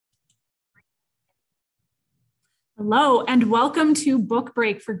Hello, and welcome to Book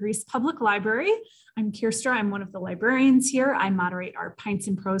Break for Greece Public Library. I'm Kirstra. I'm one of the librarians here. I moderate our Pints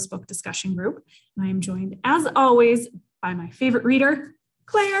and Prose book discussion group, and I am joined, as always, by my favorite reader,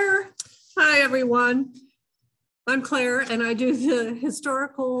 Claire. Hi, everyone. I'm Claire, and I do the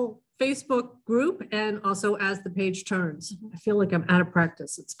historical Facebook group and also As the Page Turns. I feel like I'm out of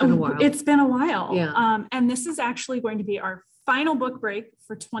practice. It's been a while. It's been a while. Yeah. And this is actually going to be our final book break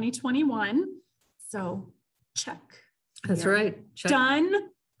for 2021. So check. That's right. Check. Done.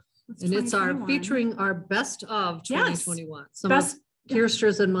 And it's featuring our best of 2021. Yes. Some best, of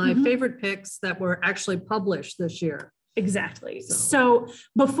Kirstra's and my favorite picks that were actually published this year. Exactly. So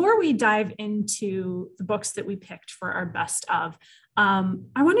before we dive into the books that we picked for our best of, I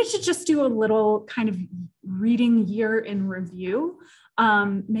wanted to just do a little kind of reading year in review.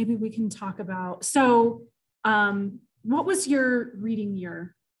 Maybe we can talk about, what was your reading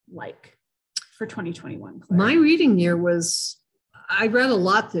year like for 2021, Claire? My reading year I read a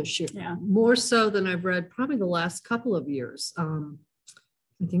lot this year, yeah, more so than I've read probably the last couple of years.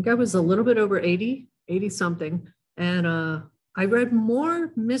 I think I was a little bit over 80 something. And I read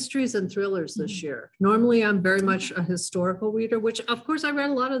more mysteries and thrillers this year. Normally, I'm very much a historical reader, which of course I read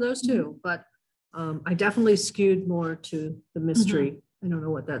a lot of those too, but I definitely skewed more to the mystery. I don't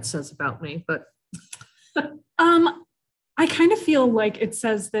know what that says about me, but. I kind of feel like it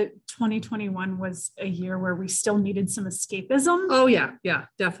says that 2021 was a year where we still needed some escapism. Oh yeah,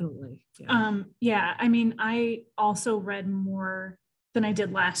 definitely. Yeah. I mean, I also read more than I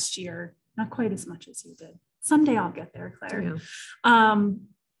did last year, not quite as much as you did. Someday I'll get there, Claire. Yeah.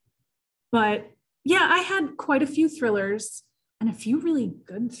 But yeah, I had quite a few thrillers and a few really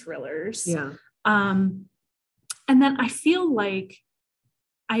good thrillers. Yeah. And then I feel like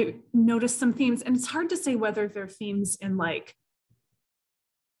I noticed some themes, and it's hard to say whether they're themes in like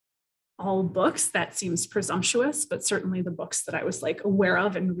all books. That seems presumptuous, but certainly the books that I was like aware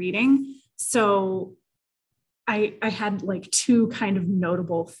of and reading. So I had like two kind of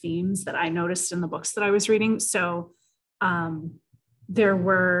notable themes that I noticed in the books that I was reading. So there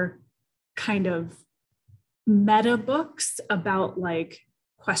were kind of meta books about like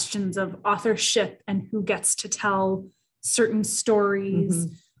questions of authorship and who gets to tell certain stories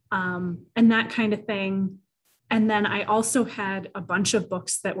and that kind of thing. And then I also had a bunch of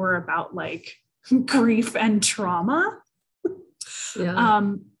books that were about like grief and trauma.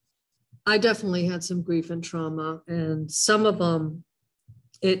 Yeah. I definitely had some grief and trauma, and some of them,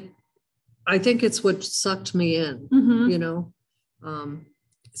 I think it's what sucked me in, you know,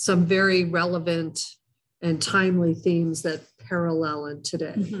 some very relevant and timely themes that parallel in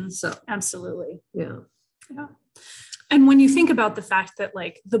today. So absolutely. Yeah. And when you think about the fact that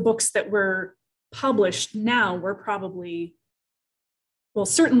like the books that were published now were probably, well,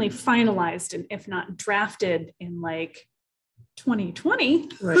 certainly finalized and if not drafted in like 2020,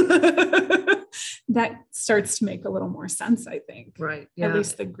 right. that starts to make a little more sense, I think. Right. Yeah. At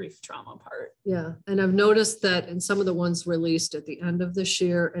least the grief trauma part. Yeah. And I've noticed that in some of the ones released at the end of this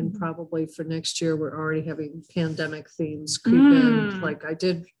year and probably for next year, we're already having pandemic themes creep in. Like I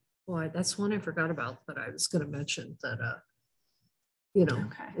did, that's one I forgot about, but I was going to mention that,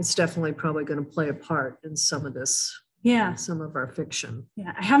 it's definitely probably going to play a part in some of this. Yeah. Some of our fiction.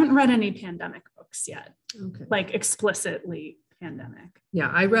 Yeah. I haven't read any pandemic books yet. Okay. Like explicitly pandemic. Yeah.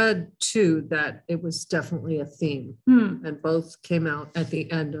 I read two that it was definitely a theme and both came out at the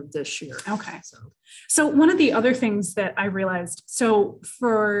end of this year. Okay. So one of the other things that I realized, so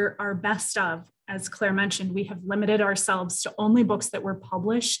for our best of, as Claire mentioned, we have limited ourselves to only books that were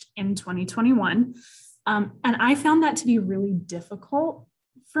published in 2021. And I found that to be really difficult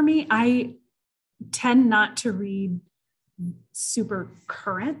for me. I tend not to read super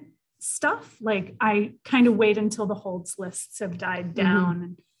current stuff. Like I kind of wait until the holds lists have died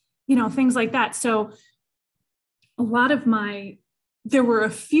down and, things like that. So there were a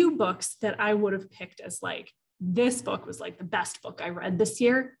few books that I would have picked as like, this book was like the best book I read this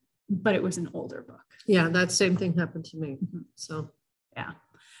year, but it was an older book. Yeah, that same thing happened to me. So, yeah.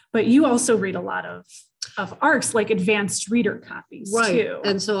 But you also read a lot of ARCs, like advanced reader copies, right. too.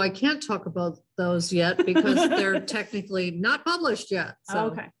 And so I can't talk about those yet because they're technically not published yet. So,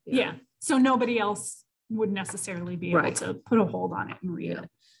 okay. Yeah. So nobody else would necessarily be able to put a hold on it and read it.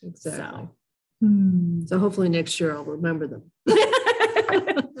 Exactly. So hopefully next year I'll remember them.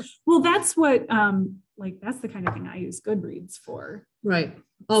 Well, that's what, that's the kind of thing I use Goodreads for. Right.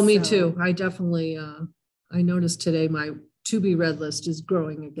 Oh, me too. I definitely, I noticed today my to be read list is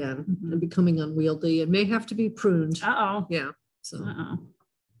growing again and becoming unwieldy and may have to be pruned. Yeah. So.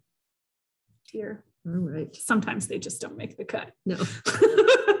 Dear. All right. Sometimes they just don't make the cut. No.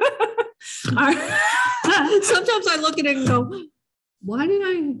 Sometimes sometimes I look at it and go, what did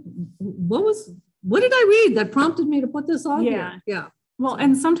I read that prompted me to put this on here? Yeah. Well,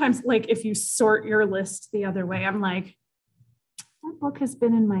 and sometimes like if you sort your list the other way, I'm like, that book has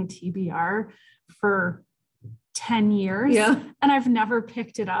been in my TBR for 10 years and I've never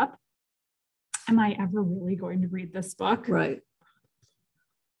picked it up. Am I ever really going to read this book? Right.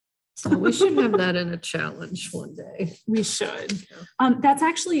 So we should have that in a challenge one day. We should. That's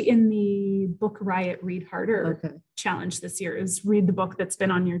actually in the Book Riot Read Harder challenge this year, is read the book that's been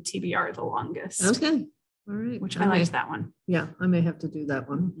on your TBR the longest. Okay. All right. Which I liked that one. Yeah, I may have to do that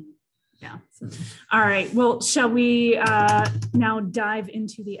one. Yeah. So. All right. Well, shall we now dive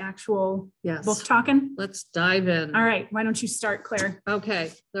into the actual book talking? Let's dive in. All right. Why don't you start, Claire?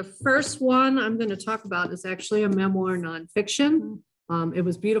 Okay. The first one I'm going to talk about is actually a memoir nonfiction. It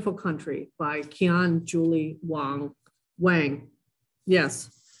was Beautiful Country by Qian Julie Wang. Yes.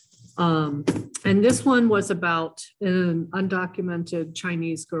 And this one was about an undocumented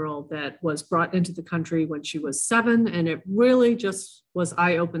Chinese girl that was brought into the country when she was 7. And it really just was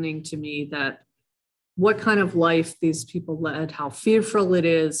eye-opening to me that what kind of life these people led, how fearful it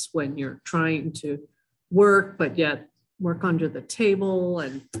is when you're trying to work, but yet work under the table,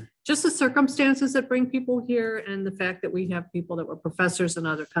 and just the circumstances that bring people here, and the fact that we have people that were professors in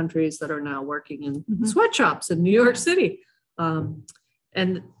other countries that are now working in sweatshops in New York City.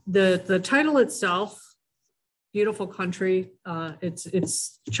 And the title itself, Beautiful Country,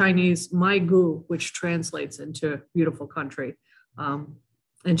 it's Chinese Mai Gu, which translates into beautiful country.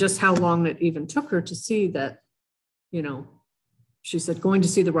 And just how long it even took her to see that, you know, she said going to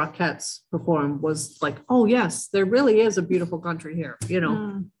see the Rockettes perform was like, oh yes, there really is a beautiful country here, you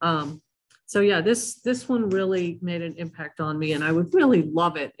know. So yeah, this one really made an impact on me, and I would really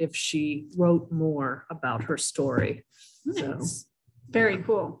love it if she wrote more about her story. Nice. So, very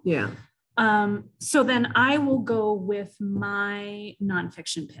cool. Yeah. So then I will go with my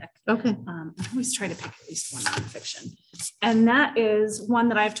nonfiction pick. Okay. I always try to pick at least one nonfiction. And that is one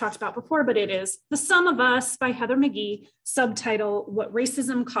that I've talked about before, but it is The Sum of Us by Heather McGhee, subtitle, What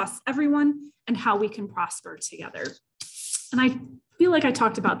Racism Costs Everyone and How We Can Prosper Together. And I feel like I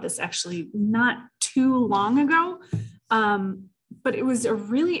talked about this actually not too long ago, but it was a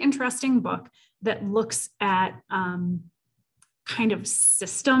really interesting book that looks at kind of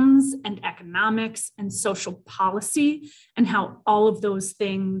systems and economics and social policy, and how all of those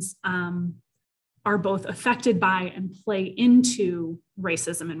things are both affected by and play into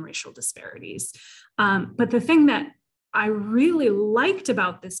racism and racial disparities. But the thing that I really liked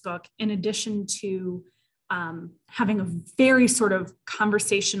about this book, in addition to having a very sort of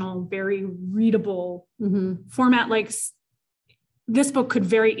conversational, very readable format, like this book could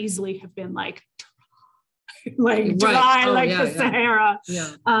very easily have been like dry, the Sahara.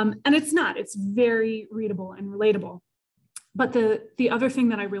 Yeah. And it's not, it's very readable and relatable. But the other thing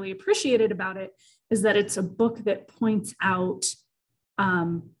that I really appreciated about it is that it's a book that points out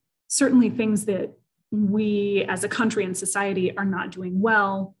certainly things that we as a country and society are not doing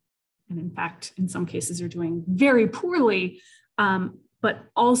well. And in fact, in some cases are doing very poorly, but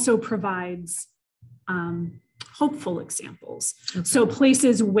also provides hopeful examples. Okay. So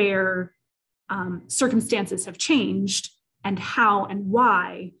places where circumstances have changed, and how and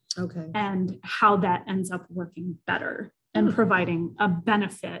why, and how that ends up working better and providing a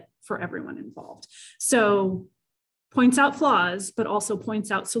benefit for everyone involved. So points out flaws, but also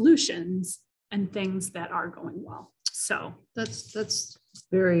points out solutions and things that are going well. So that's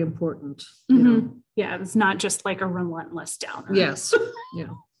very important. Yeah, it's not just like a relentless downer. Yes. Yeah.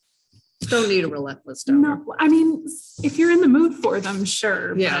 Don't need a relentless downer. No, I mean, if you're in the mood for them,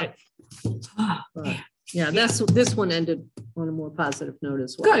 sure. Yeah. But, this one ended on a more positive note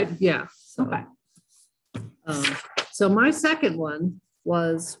as well. Good. Yeah. So, so my second one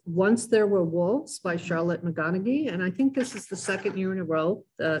was Once There Were Wolves by Charlotte McGonaghy. And I think this is the second year in a row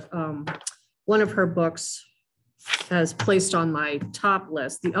that one of her books has placed on my top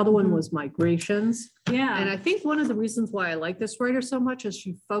list. The other one was Migrations. Yeah. And I think one of the reasons why I like this writer so much is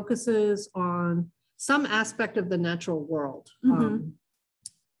she focuses on some aspect of the natural world.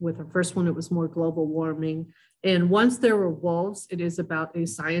 With her first one, it was more global warming. And Once There Were Wolves, it is about a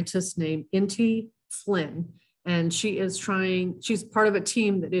scientist named Inti Flynn. And she's part of a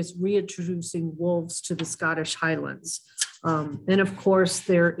team that is reintroducing wolves to the Scottish Highlands. And of course,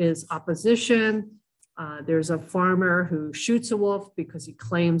 there is opposition. There's a farmer who shoots a wolf because he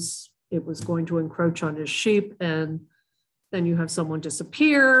claims it was going to encroach on his sheep. And then you have someone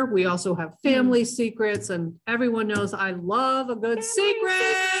disappear. We also have family secrets, and everyone knows I love a good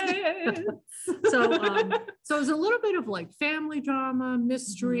secret. So it was a little bit of like family drama,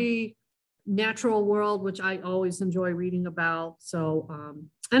 mystery, natural world, which I always enjoy reading about. So,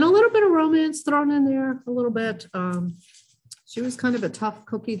 and a little bit of romance thrown in there, a little bit. She was kind of a tough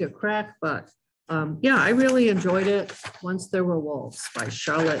cookie to crack, but yeah, I really enjoyed it. Once There Were Wolves by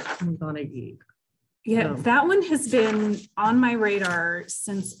Charlotte McGonaghy. Yeah, that one has been on my radar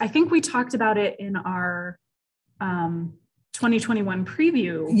since, I think we talked about it in our 2021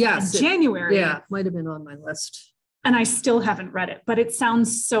 preview in January. Yeah, might have been on my list. And I still haven't read it, but it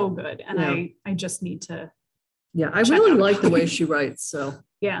sounds so good. And I just need to. Yeah, I really like the way she writes. So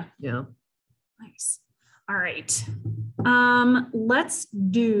yeah. Nice. All right. Let's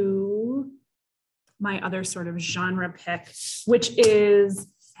do my other sort of genre pick, which is,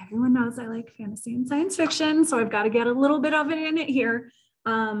 everyone knows I like fantasy and science fiction, so I've got to get a little bit of it in it here.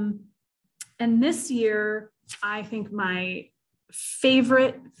 And this year, I think my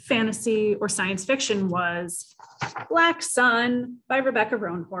favorite fantasy or science fiction was Black Sun by Rebecca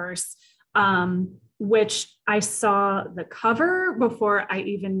Roanhorse, which I saw the cover before I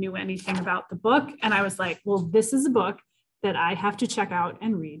even knew anything about the book. And I was like, well, this is a book that I have to check out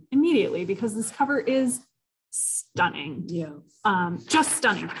and read immediately because this cover is stunning. Yeah. Just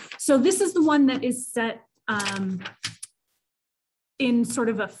stunning. So this is the one that is set in sort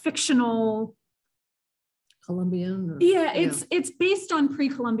of a fictional Columbian. It's based on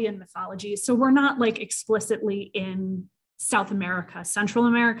pre-Columbian mythology. So we're not like explicitly in South America, Central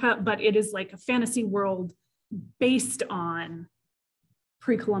America, but it is like a fantasy world based on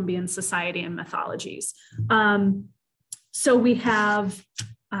pre-Columbian society and mythologies. So we have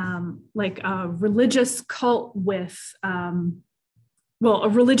like a religious cult with, a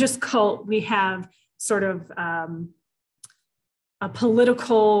religious cult. We have sort of a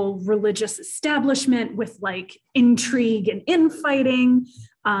political religious establishment with like intrigue and infighting.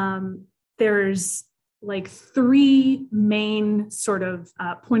 There's like three main sort of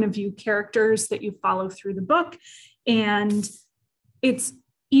point of view characters that you follow through the book. And it's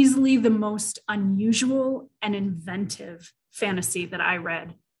easily the most unusual and inventive fantasy that I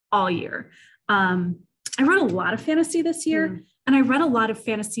read all year. I read a lot of fantasy this year, and I read a lot of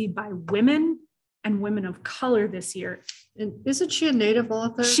fantasy by women and women of color this year. And isn't she a Native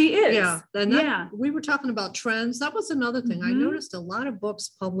author? She is. Yeah. And we were talking about trends. That was another thing. I noticed a lot of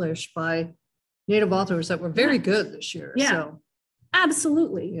books published by Native authors that were very good this year. Yeah, so.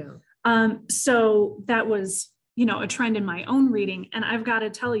 Absolutely. Yeah. So that was, a trend in my own reading. And I've got to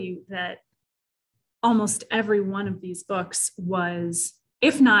tell you that almost every one of these books was,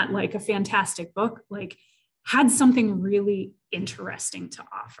 if not like a fantastic book, like had something really interesting to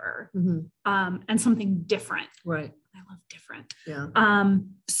offer, and something different. Right. I love different. Yeah.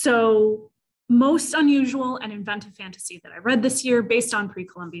 So most unusual and inventive fantasy that I read this year based on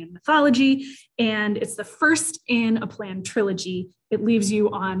pre-Columbian mythology. And it's the first in a planned trilogy. It leaves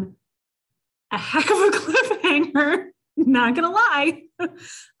you on a heck of a cliffhanger, not gonna lie.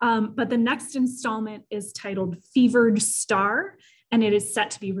 But the next installment is titled Fevered Star, and it is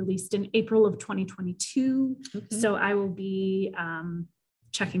set to be released in April of 2022. Okay. So I will be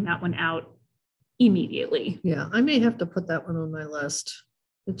checking that one out immediately. Yeah, I may have to put that one on my list.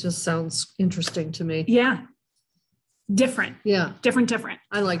 It just sounds interesting to me. Yeah. Different. Yeah. Different.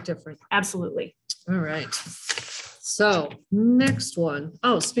 I like different. Absolutely. All right. So next one.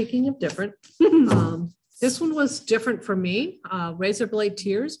 Oh, speaking of different, this one was different for me. Razorblade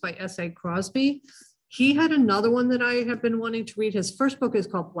Tears by S.A. Crosby. He had another one that I have been wanting to read. His first book is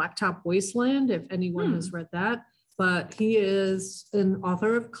called Blacktop Wasteland, if anyone has read that. But he is an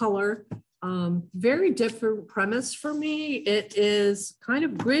author of color. Very different premise for me. It is kind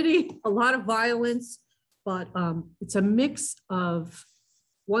of gritty, a lot of violence, but it's a mix of,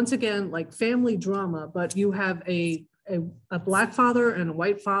 once again, like family drama, but you have a Black father and a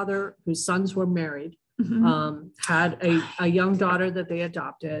white father whose sons were married, had a young daughter that they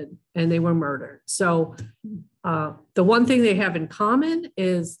adopted, and they were murdered. So the one thing they have in common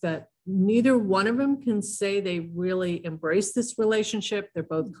is that neither one of them can say they really embraced this relationship. They're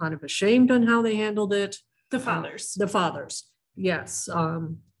both kind of ashamed on how they handled it. The fathers. Yes.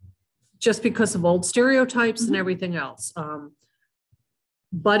 Just because of old stereotypes and everything else.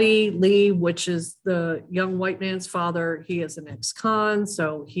 Buddy Lee, which is the young white man's father, he is an ex-con.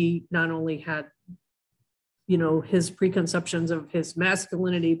 So he not only had, his preconceptions of his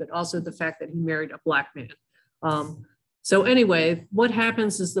masculinity, but also the fact that he married a Black man. So anyway, what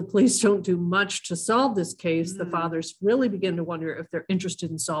happens is the police don't do much to solve this case. The fathers really begin to wonder if they're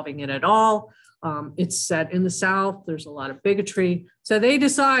interested in solving it at all. It's set in the South. There's a lot of bigotry. So they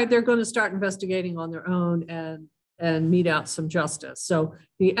decide they're going to start investigating on their own. and mete out some justice. So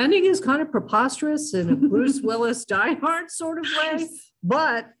the ending is kind of preposterous in a Bruce Willis Die Hard sort of way.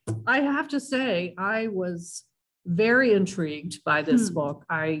 But I have to say, I was very intrigued by this book.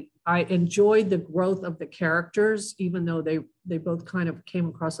 I enjoyed the growth of the characters, even though they both kind of came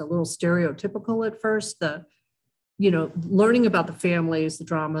across a little stereotypical at first. Learning about the families, the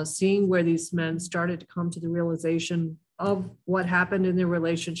drama, seeing where these men started to come to the realization of what happened in their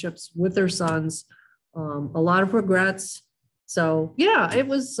relationships with their sons, a lot of regrets. So yeah, it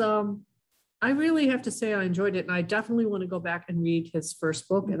was, I really have to say I enjoyed it. And I definitely want to go back and read his first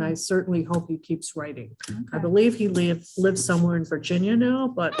book. And I certainly hope he keeps writing. Okay. I believe he lives somewhere in Virginia now,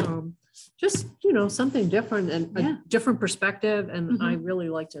 but just, something different and a different perspective. And I really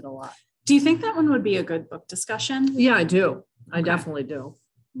liked it a lot. Do you think that one would be a good book discussion? Yeah, I do. Okay. I definitely do.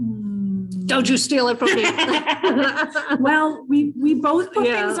 Don't you steal it from me. Well, we both put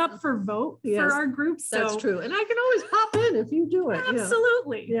things up for vote for our group. So that's true. And I can always pop in if you do it.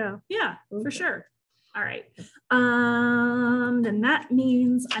 Absolutely. Yeah. Yeah, okay. For sure. All right. Then that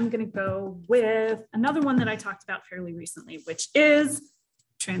means I'm going to go with another one that I talked about fairly recently, which is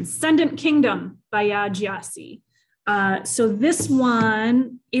Transcendent Kingdom by Yaa Gyasi. So this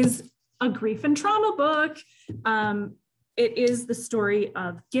one is a grief and trauma book. It is the story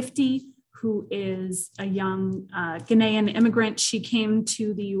of Gifty, who is a young Ghanaian immigrant. She came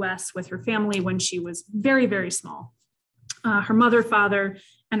to the US with her family when she was very, very small. Her mother, father,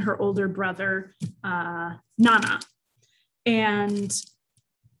 and her older brother, Nana. And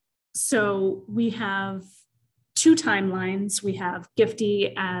so we have two timelines. We have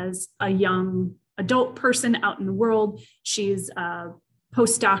Gifty as a young adult person out in the world. She's a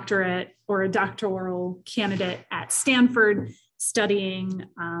postdoctorate or a doctoral candidate at Stanford, studying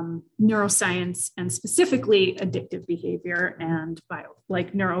neuroscience and specifically addictive behavior and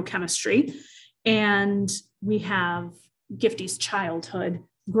neurochemistry. And we have Gifty's childhood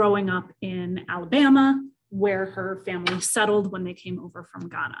growing up in Alabama, where her family settled when they came over from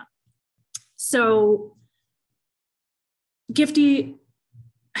Ghana. So Gifty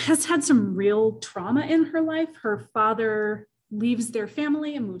has had some real trauma in her life. Her father leaves their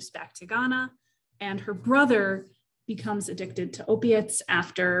family and moves back to Ghana, and her brother becomes addicted to opiates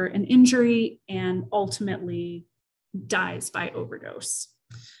after an injury and ultimately dies by overdose.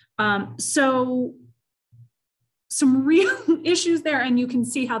 So some real issues there, and you can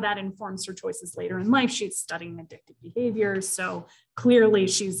see how that informs her choices later in life. She's studying addictive behavior, so clearly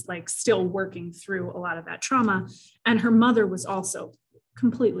she's still working through a lot of that trauma. And her mother was also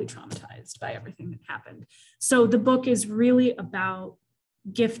completely traumatized by everything that happened. So the book is really about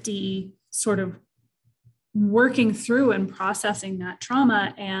Gifty sort of working through and processing that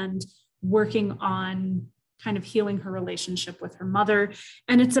trauma and working on kind of healing her relationship with her mother.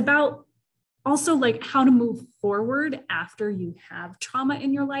 And it's about also how to move forward after you have trauma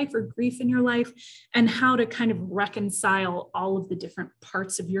in your life or grief in your life, and how to kind of reconcile all of the different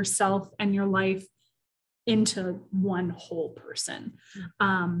parts of yourself and your life into one whole person.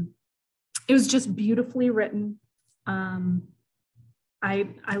 It was just beautifully written. I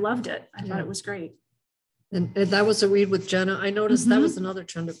loved it. I thought it was great. And that was a read with Jenna. I noticed that was another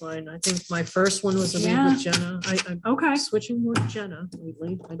trend of mine. I think my first one was a read with Jenna. I'm switching more to Jenna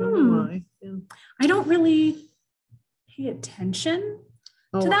lately. I don't know why. Yeah. I don't really pay attention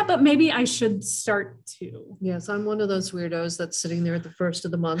to that, but maybe I should start to. Yes, I'm one of those weirdos that's sitting there at the first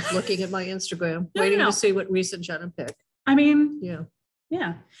of the month looking at my Instagram, waiting to see what recent Jenna picked. I mean, yeah.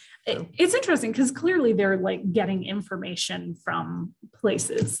 It's interesting because clearly they're getting information from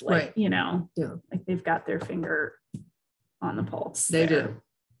places they've got their finger on the pulse. They do.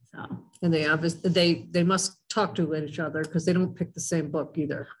 So, and they must talk to each other because they don't pick the same book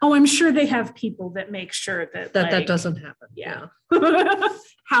either. Oh, I'm sure they have people that make sure that doesn't happen. Yeah.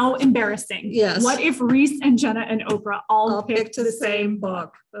 How embarrassing. Yes. What if Reese and Jenna and Oprah all picked the same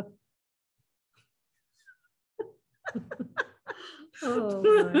book? Oh,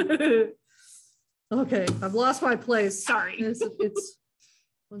 okay, I've lost my place. Sorry. It's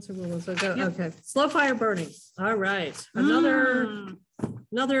once a rule. Okay. Slow fire burning. All right. Another,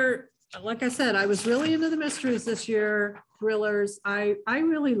 like I said, I was really into the mysteries this year, thrillers. I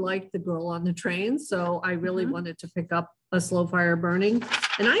really liked The Girl on the Train, so I really wanted to pick up a slow fire burning.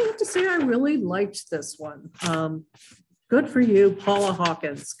 And I have to say, I really liked this one. Good for you, Paula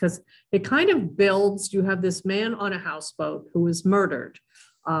Hawkins, because it kind of builds, you have this man on a houseboat who is murdered.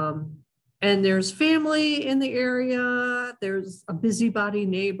 And there's family in the area. There's a busybody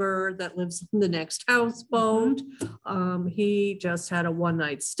neighbor that lives in the next houseboat. He just had a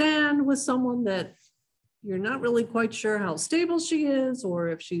one-night stand with someone that you're not really quite sure how stable she is or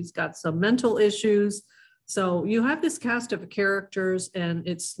if she's got some mental issues. So you have this cast of characters and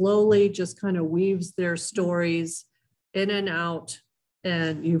it slowly just kind of weaves their stories in and out.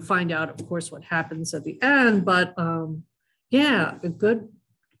 And you find out, of course, what happens at the end. But yeah,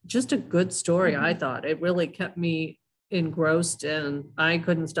 just a good story, I thought. It really kept me engrossed and I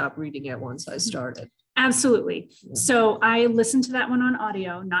couldn't stop reading it once I started. Absolutely. Yeah. So I listened to that one on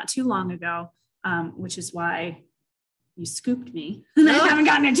audio not too long ago, which is why you scooped me and I haven't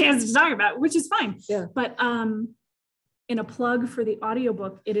gotten a chance to talk about it, which is fine. Yeah. But in a plug for the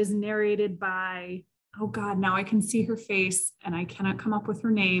audiobook, it is narrated by, oh God, now I can see her face and I cannot come up with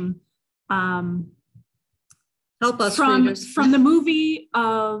her name. Help us from the movie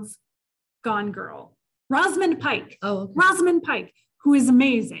of Gone Girl, Rosamund Pike. Oh, okay. Rosamund Pike, who is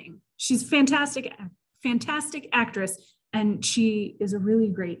amazing. She's fantastic actress, and she is a really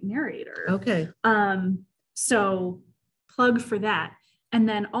great narrator. Okay. So plug for that. And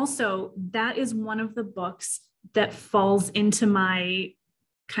then also that is one of the books that falls into my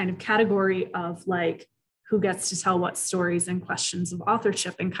kind of category of like, who gets to tell what stories and questions of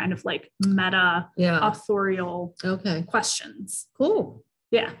authorship and kind of like meta authorial questions. Cool.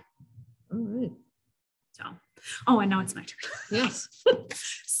 Yeah. All right. So, and now it's my turn. Yes.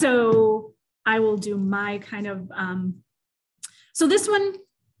 So I will do my kind of, so this one,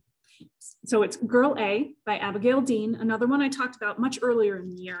 so it's Girl A by Abigail Dean, another one I talked about much earlier in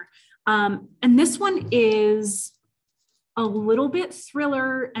the year. And this one is a little bit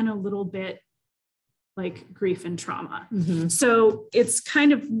thriller and a little bit like grief and trauma. Mm-hmm. So it's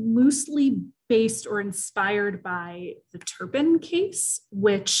kind of loosely based or inspired by the Turpin case,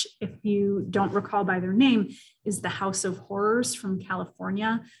 which, if you don't recall by their name, is the House of Horrors from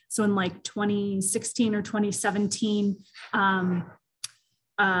California. So in like 2016 or 2017, like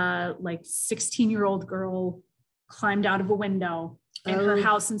 16-year-old girl climbed out of a window in her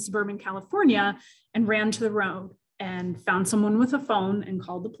house in suburban California and ran to the road and found someone with a phone and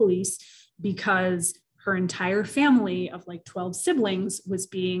called the police because her entire family of like 12 siblings was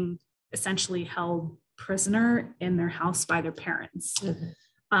being essentially held prisoner in their house by their parents.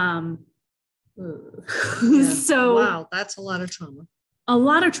 Mm-hmm. So wow, that's a lot of trauma. A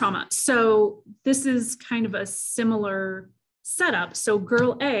lot of trauma. So this is kind of a similar setup. So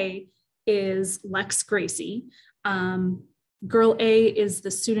Girl A is Lex Gracie. Girl A is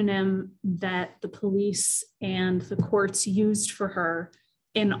the pseudonym that the police and the courts used for her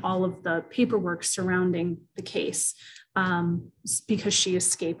in all of the paperwork surrounding the case, because she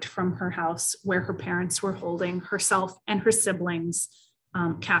escaped from her house where her parents were holding herself and her siblings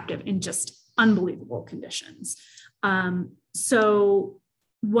captive in just unbelievable conditions. So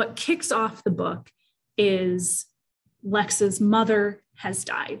what kicks off the book is Lex's mother has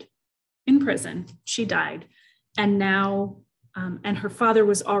died in prison. She died. And now, and her father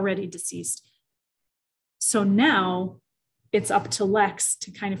was already deceased. So now it's up to Lex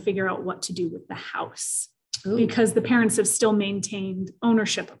to kind of figure out what to do with the house. Ooh. Because the parents have still maintained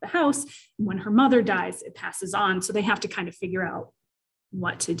ownership of the house. And when her mother dies, it passes on. So they have to kind of figure out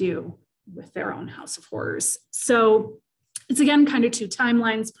what to do with their own House of Horrors. So it's again kind of two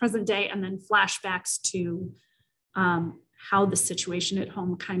timelines, present day, and then flashbacks to how the situation at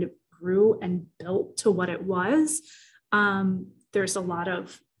home kind of grew and built to what it was. There's a lot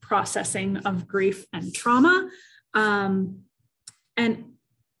of processing of grief and trauma. And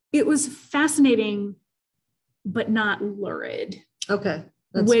it was fascinating, but not lurid. Okay.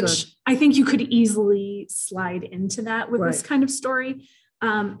 That's which good. I think you could easily slide into that with this kind of story.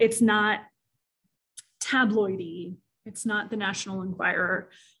 It's not tabloidy. It's not the National Enquirer.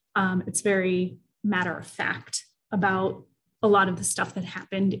 It's very matter of fact about a lot of the stuff that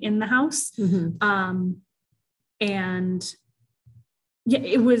happened in the house. Mm-hmm. And yeah,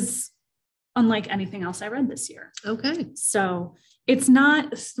 it was unlike anything else I read this year. Okay. So it's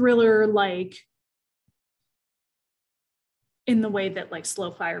not thriller like in the way that like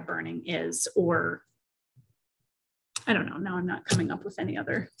Slow Fire Burning is, or I don't know. Now I'm not coming up with any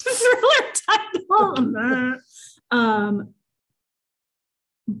other thriller title.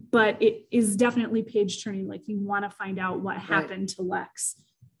 But it is definitely page turning. Like you want to find out what happened to Lex,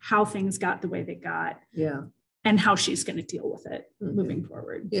 how things got the way they got. Yeah. And how she's going to deal with it moving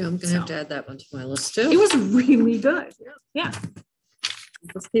forward. Yeah, I'm going to have to add that one to my list too. It was really good. Yeah.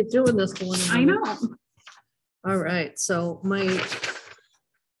 Let's keep doing this one. I know. All right. So my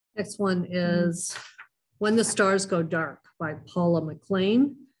next one is When the Stars Go Dark by Paula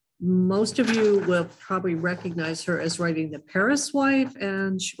McLean. Most of you will probably recognize her as writing The Paris Wife,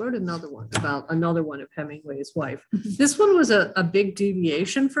 and she wrote another one about another one of Hemingway's wife. This one was a big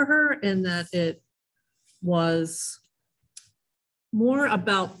deviation for her in that it was more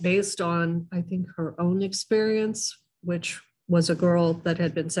about based on, I think, her own experience, which was a girl that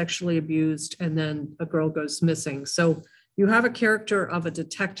had been sexually abused and then a girl goes missing. So you have a character of a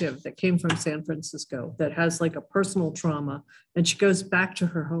detective that came from San Francisco that has like a personal trauma, and she goes back to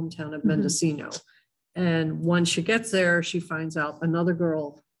her hometown of Mendocino. And when she gets there, she finds out another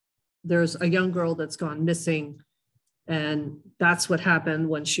girl, there's a young girl that's gone missing. And that's what happened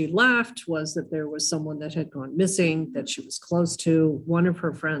when she left, was that there was someone that had gone missing that she was close to. One of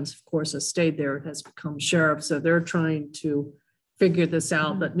her friends, of course, has stayed there and has become sheriff. So they're trying to figure this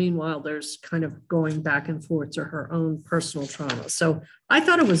out. But meanwhile, there's kind of going back and forth to her own personal trauma. So I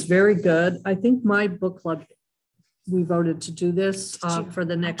thought it was very good. I think my book club, we voted to do this for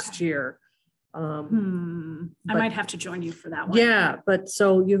the next year. I might have to join you for that one. Yeah, but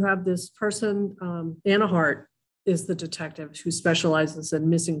so you have this person, Anna Hart is the detective who specializes in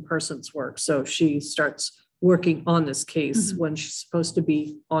missing persons work. So she starts working on this case when she's supposed to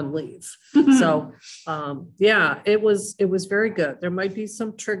be on leave. So yeah, it was very good. There might be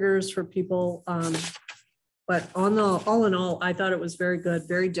some triggers for people, but all in all, I thought it was very good,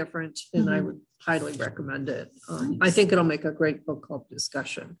 very different, and I would highly recommend it. Nice. I think it'll make a great book club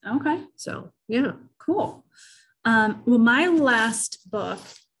discussion. Okay. So yeah. Cool. Well, my last book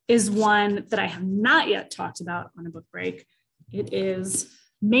is one that I have not yet talked about on a book break. It is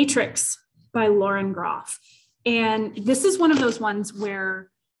Matrix by Lauren Groff. And this is one of those ones where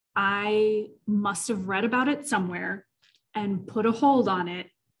I must have read about it somewhere and put a hold on it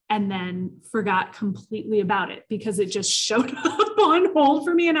and then forgot completely about it because it just showed up on hold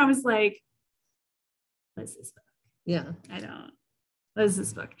for me. And I was like, what is this book? Yeah. What is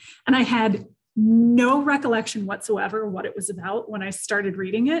this book? And I had no recollection whatsoever what it was about when I started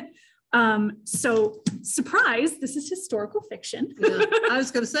reading it. So surprise, this is historical fiction. Yeah. I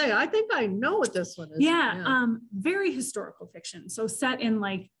was going to say, I think I know what this one is. Yeah. Very historical fiction. So set in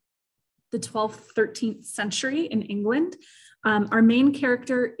like the 12th, 13th century in England. Our main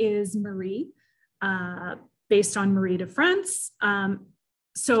character is Marie, based on Marie de France.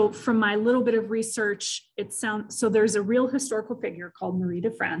 So from my little bit of research, so there's a real historical figure called Marie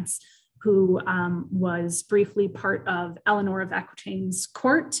de France, who was briefly part of Eleanor of Aquitaine's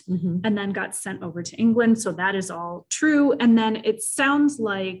court and then got sent over to England. So that is all true. And then it sounds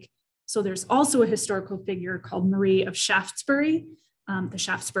like, so there's also a historical figure called Marie of Shaftesbury, the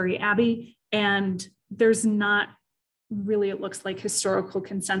Shaftesbury Abbey. And there's not really, it looks like, historical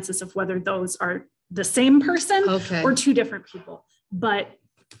consensus of whether those are the same person or two different people. But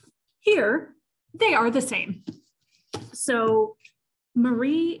here, they are the same. So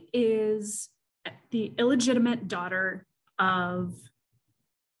Marie is the illegitimate daughter of,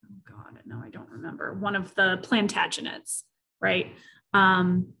 oh God, no, I don't remember, one of the Plantagenets, right?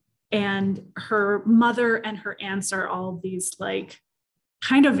 And her mother and her aunts are all these like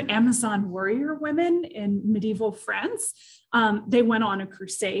kind of Amazon warrior women in medieval France. They went on a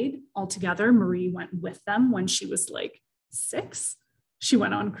crusade altogether. Marie went with them when she was like 6. She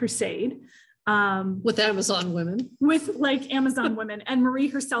went on crusade. With Amazon women. With like Amazon women. And Marie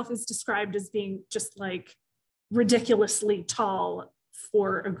herself is described as being just like ridiculously tall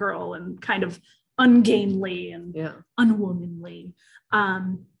for a girl and kind of ungainly and unwomanly.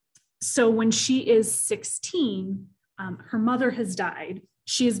 So when she is 16, her mother has died.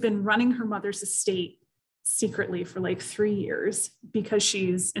 She has been running her mother's estate secretly for like 3 years because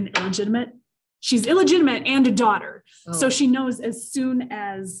she's illegitimate and a daughter. Oh. So she knows as soon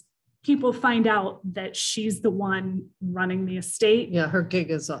as people find out that she's the one running the estate. Yeah, her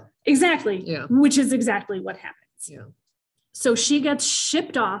gig is up. Exactly. Yeah. Which is exactly what happens. Yeah. So she gets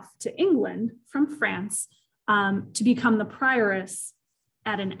shipped off to England from France to become the prioress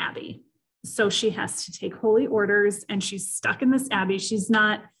at an abbey. So she has to take holy orders and she's stuck in this abbey. She's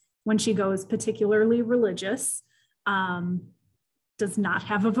not, when she goes, particularly religious, does not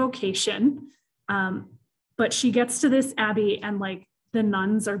have a vocation. But she gets to this abbey and like, the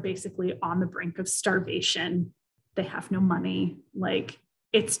nuns are basically on the brink of starvation. They have no money. Like,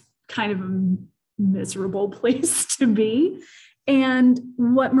 it's kind of a miserable place to be. And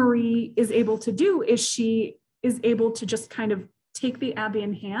what Marie is able to do is she is able to just kind of take the abbey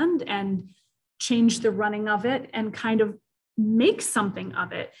in hand and change the running of it and kind of make something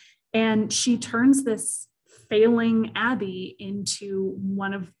of it. And she turns this failing abbey into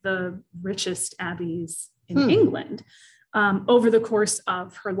one of the richest abbeys in England. Over the course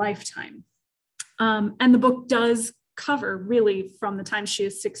of her lifetime. And the book does cover really from the time she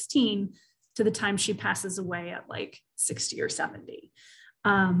is 16 to the time she passes away at like 60 or 70.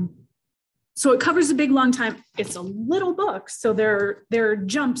 So it covers a big, long time. It's a little book, so there are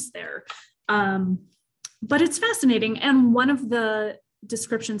jumps there. but it's fascinating. And one of the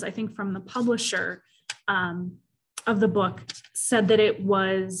descriptions, I think, from the publisher of the book said that it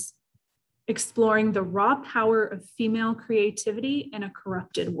was exploring the raw power of female creativity in a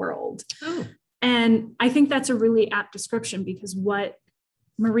corrupted world. Oh. And I think that's a really apt description, because what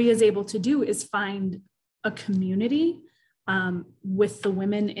Marie is able to do is find a community with the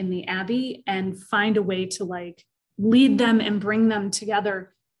women in the Abbey and find a way to like lead them and bring them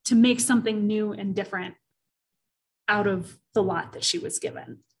together to make something new and different out of the lot that she was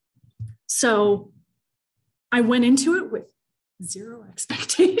given. So I went into it with zero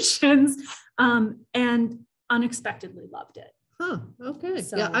expectations and unexpectedly loved it. Huh, okay.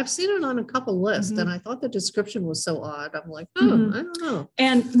 So, yeah, I've seen it on a couple lists, and I thought the description was so odd. I'm like, I don't know.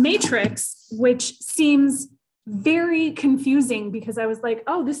 And Matrix, which seems very confusing, because I was like,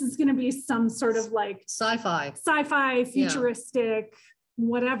 oh, this is going to be some sort of like sci-fi, futuristic,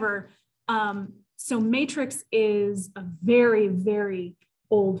 whatever. So Matrix is a very, very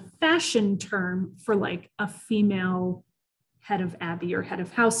old-fashioned term for like a female head of abbey or head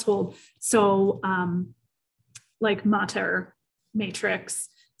of household. So like mater, matrix.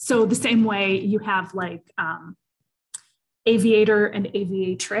 So the same way you have like aviator and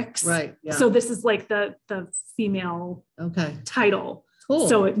aviatrix. Right. Yeah. So this is like the female title. Cool.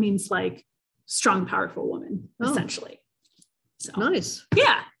 So it means like strong, powerful woman, essentially. So nice.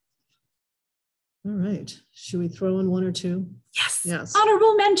 Yeah. All right. Should we throw in one or two? Yes. Yes.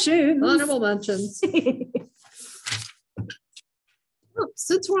 Honorable mentions. Honorable mentions. Well,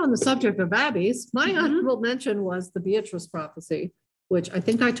 since we're on the subject of abbeys, my honorable mention was the Beatrice Prophecy, which I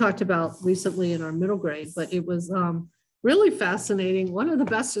think I talked about recently in our middle grade, but it was really fascinating. One of the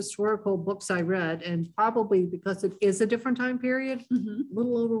best historical books I read, and probably because it is a different time period, a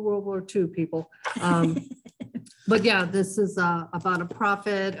little over World War II, people. But yeah, this is about a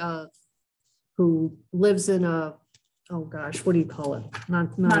prophet who lives in a, oh gosh, what do you call it?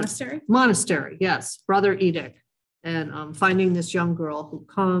 Monastery? Monastery, yes. Brother Edict. And finding this young girl who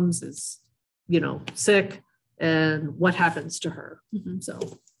comes, is, you know, sick, and what happens to her. So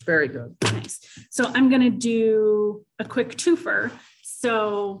very good. Nice. So I'm going to do a quick twofer.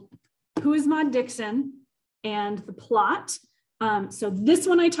 So Who is Maud Dixon and the plot. So this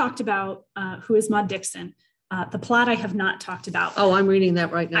one I talked about, Who is Maud Dixon. The plot I have not talked about. Oh, I'm reading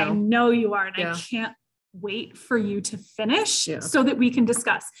that right now. I know you are, and I can't wait for you to finish so that we can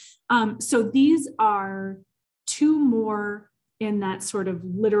discuss. So these are two more in that sort of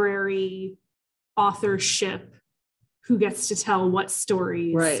literary authorship, who gets to tell what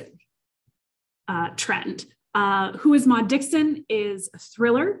stories trend. Who is Maud Dixon is a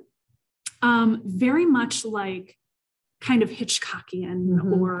thriller, very much like kind of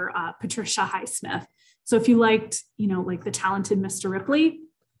Hitchcockian or Patricia Highsmith. So if you liked, you know, like The Talented Mr. Ripley,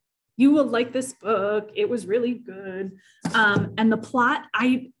 you will like this book. It was really good. And the plot,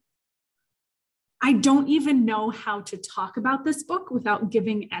 I don't even know how to talk about this book without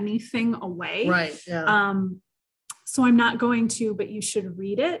giving anything away. Right. Yeah. So I'm not going to, but you should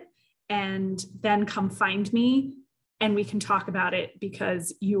read it and then come find me and we can talk about it,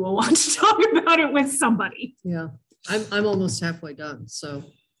 because you will want to talk about it with somebody. Yeah. I'm almost halfway done. So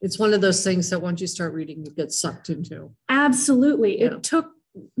it's one of those things that once you start reading, you get sucked into. Absolutely. Yeah. It took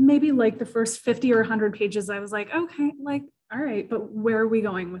maybe like the first 50 or 100 pages. I was like, okay, like, all right, but where are we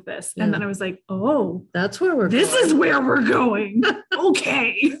going with this? And then I was like, oh, that's where this is where we're going.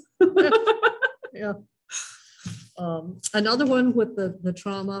 Okay. Yeah. Another one with the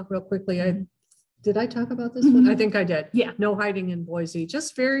trauma, real quickly. Did I talk about this one? I think I did. Yeah. No Hiding in Boise.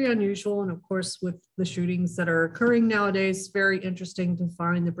 Just very unusual. And of course, with the shootings that are occurring nowadays, very interesting to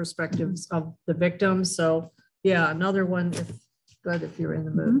find the perspectives of the victims. So yeah, another one, if you're in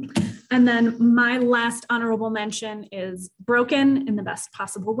the mood. And then my last honorable mention is Broken in the Best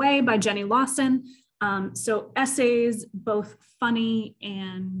Possible Way by Jenny Lawson. So essays, both funny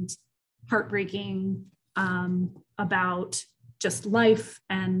and heartbreaking, about just life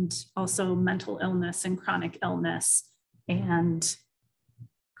and also mental illness and chronic illness and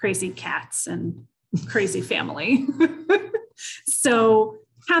crazy cats and crazy family. So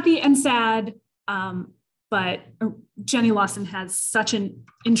happy and sad. But Jenny Lawson has such an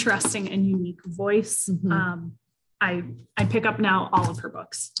interesting and unique voice. I pick up now all of her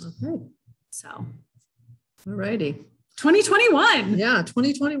books. Okay. So. All righty. 2021. Yeah,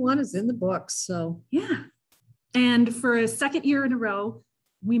 2021 is in the books. So. Yeah. And for a second year in a row,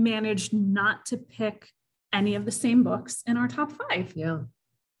 we managed not to pick any of the same books in our top 5. Yeah.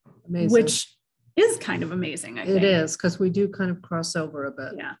 Amazing. Which is kind of amazing, I think. It is, because we do kind of cross over a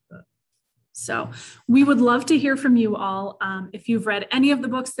bit. Yeah. But. So we would love to hear from you all. If you've read any of the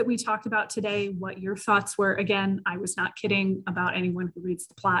books that we talked about today, what your thoughts were. Again, I was not kidding about anyone who reads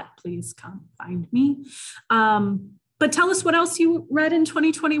the plot. Please come find me. But tell us what else you read in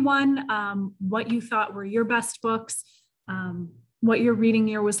 2021, what you thought were your best books, what your reading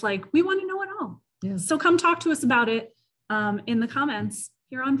year was like. We want to know it all. Yeah. So come talk to us about it in the comments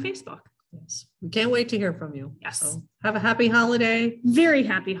here on Facebook. Yes. We can't wait to hear from you. Yes. So have a happy holiday. Very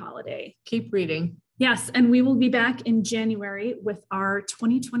happy holiday. Keep reading. Yes. And we will be back in January with our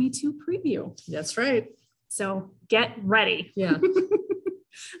 2022 preview. That's right. So get ready. Yeah.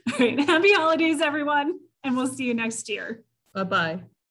 All right. Happy holidays, everyone. And we'll see you next year. Bye-bye.